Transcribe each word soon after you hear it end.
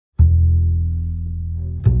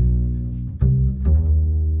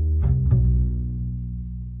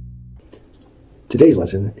Today's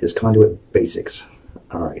lesson is Conduit Basics.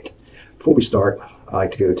 All right, before we start, I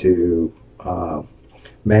like to go to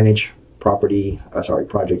Manage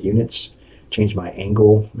Project Units, change my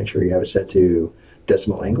angle, make sure you have it set to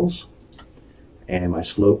decimal angles, and my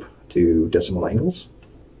slope to decimal angles.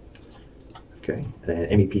 Okay, and then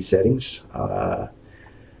MEP settings. I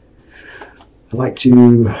like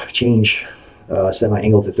to set my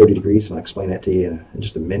angle to 30 degrees, and I'll explain that to you in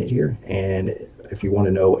just a minute here. And if you want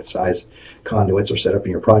to know what size conduits are set up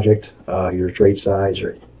in your project, your trade size,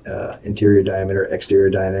 your interior diameter, exterior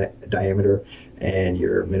diameter, and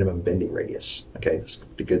your minimum bending radius. Okay, that's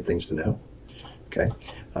the good things to know. Okay,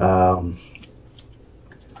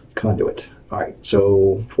 conduit. All right,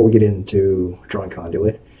 so before we get into drawing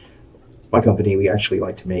conduit, my company, we actually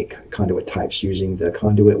like to make conduit types using the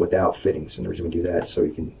conduit without fittings. And the reason we do that is so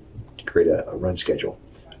you can create a run schedule.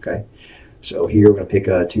 Okay, so here we're going to pick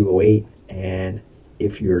a 208, and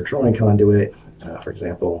if you're drawing conduit, for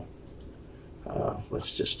example,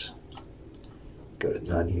 let's just go to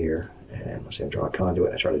none here, and let's say I'm drawing a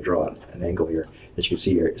conduit. I try to draw an angle here. As you can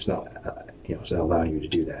see here, it's not, it's not allowing you to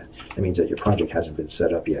do that. That means that your project hasn't been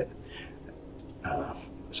set up yet.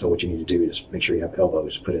 So what you need to do is make sure you have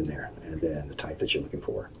elbows put in there, and then the type that you're looking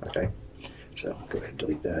for. Okay, so go ahead and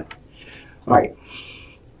delete that. All right.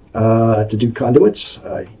 To do conduits,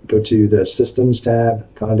 go to the Systems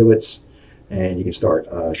tab, Conduits, and you can start.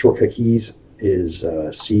 Shortcut keys is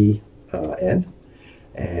C, N,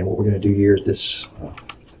 and what we're going to do here at this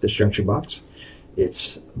junction box,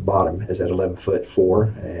 its bottom is at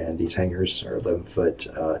 11'4", and these hangers are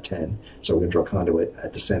 11'10". So we're going to draw conduit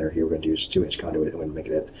at the center here. We're going to use 2-inch conduit, and we're going to make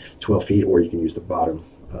it at 12 feet, or you can use the bottom.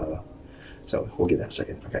 So we'll get that in a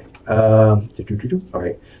second. Okay. All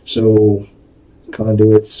right. So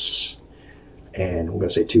conduits, and we're going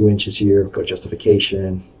to say 2 inches here. Go to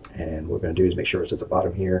justification, and what we're going to do is make sure it's at the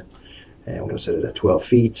bottom here, and we're going to set it at 12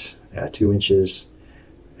 feet at 2 inches.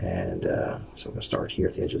 And so I'm going to start here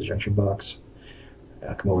at the edge of the junction box.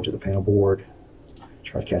 Come over to the panel board,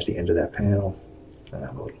 try to catch the end of that panel.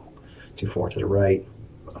 I'm a little too far to the right.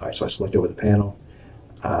 All right, so I select over the panel.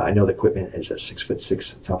 I know the equipment is at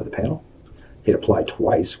 6'6" at the top of the panel. Hit apply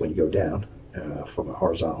twice when you go down from a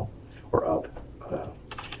horizontal or up.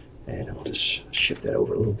 And I'll just shift that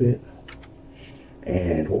over a little bit.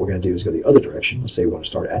 And what we're going to do is go the other direction. Let's say we want to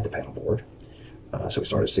start at the panel board. So we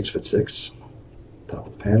start at 6'6", top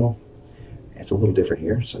of the panel. And it's a little different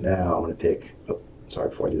here. So now I'm going to pick, sorry,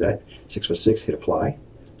 before I do that, 6'6", hit apply,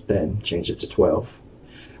 then change it to 12.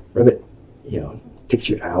 Revit, takes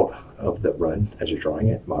you out of the run as you're drawing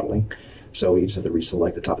it, modeling. So you just have to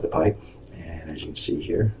reselect the top of the pipe. And as you can see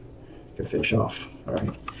here, you can finish off. All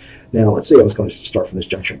right. Now, let's say I was going to start from this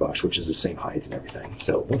junction box, which is the same height and everything.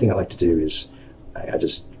 So one thing I like to do is I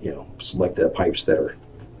just, select the pipes that are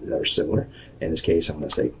similar. In this case, I'm going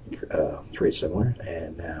to say create similar.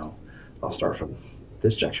 And now I'll start from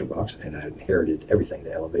this junction box, and I inherited everything,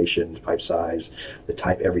 the elevation, the pipe size, the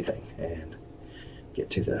type, everything. And get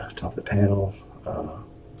to the top of the panel. I'll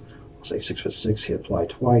say 6'6", hit apply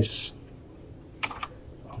twice.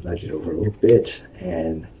 I'll nudge it over a little bit,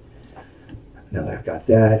 and now that I've got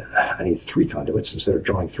that, I need 3 conduits. Instead of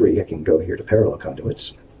drawing 3, I can go here to parallel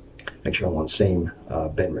conduits. Make sure I'm on the same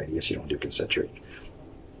bend radius. You don't do concentric.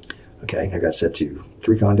 Okay, I got set to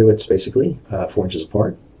 3 conduits, basically, 4 inches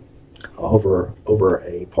apart. I'll hover over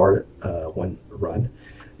a part, one run,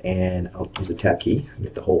 and I'll use the tab key,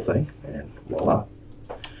 get the whole thing, and voila.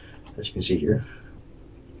 As you can see here,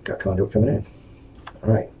 got conduit coming in.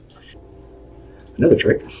 All right. Another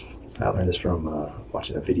trick, I learned this from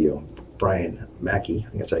watching a video, Brian Mackey, I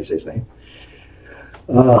think that's how you say his name.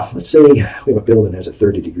 Let's say we have a building that has a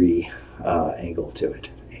 30-degree angle to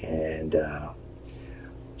it, and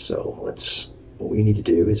so what we need to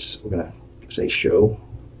do is we're going to say show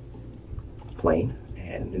plane,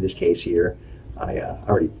 and in this case here,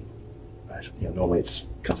 normally it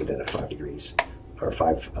comes in at 5 degrees or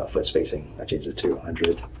 5 foot spacing. I changed it to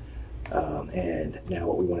 100, and now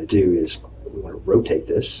what we want to do is we want to rotate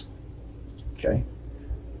this. Okay.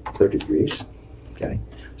 30 degrees. Okay,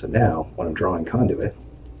 so now when I'm drawing conduit,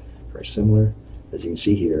 very similar, as you can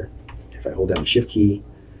see here, if I hold down the shift key,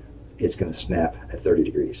 it's going to snap at 30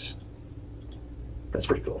 degrees. That's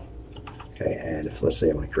pretty cool. Okay, and if let's say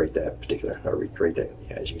I want to create that particular, or recreate that,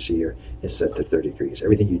 as you can see here, it's set to 30 degrees.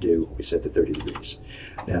 Everything you do, we set to 30 degrees.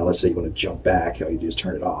 Now let's say you want to jump back, all you do is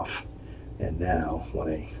turn it off, and now when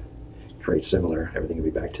I create similar, everything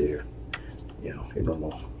will be back to your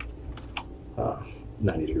normal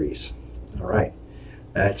 90 degrees. All right,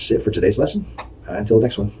 that's it for today's lesson. Until the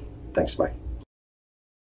next one, thanks, bye.